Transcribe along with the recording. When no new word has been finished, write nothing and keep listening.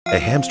A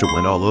hamster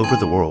went all over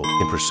the world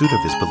in pursuit of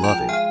his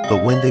beloved,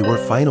 but when they were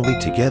finally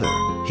together,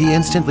 he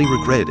instantly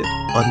regretted it.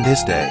 On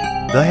this day,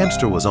 the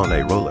hamster was on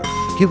a roller.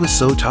 He was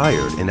so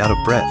tired and out of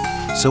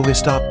breath, so he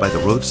stopped by the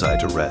roadside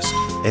to rest,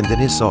 and then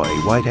he saw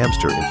a white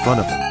hamster in front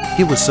of him.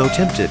 He was so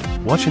tempted,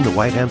 watching the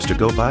white hamster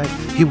go by,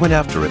 he went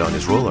after it on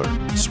his roller,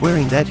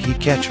 swearing that he'd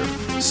catch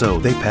her. So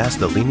they passed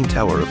the Leaning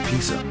Tower of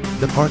Pisa,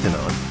 the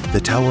Parthenon, the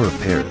Tower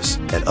of Paris,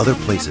 and other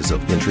places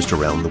of interest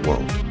around the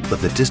world.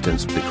 But the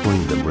distance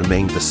between them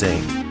remained the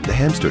same. The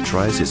hamster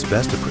tries his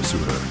best to pursue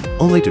her,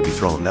 only to be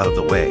thrown out of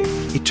the way.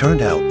 It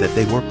turned out that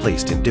they were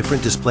placed in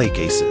different display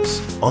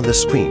cases. On the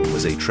screen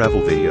was a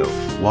travel video.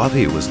 While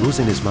he was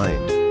losing his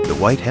mind, the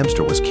white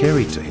hamster was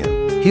carried to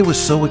him. He was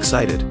so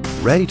excited,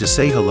 ready to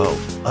say hello.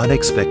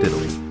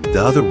 Unexpectedly,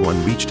 the other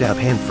one reached out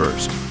hand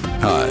first.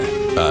 Hi,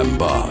 I'm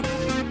Bob.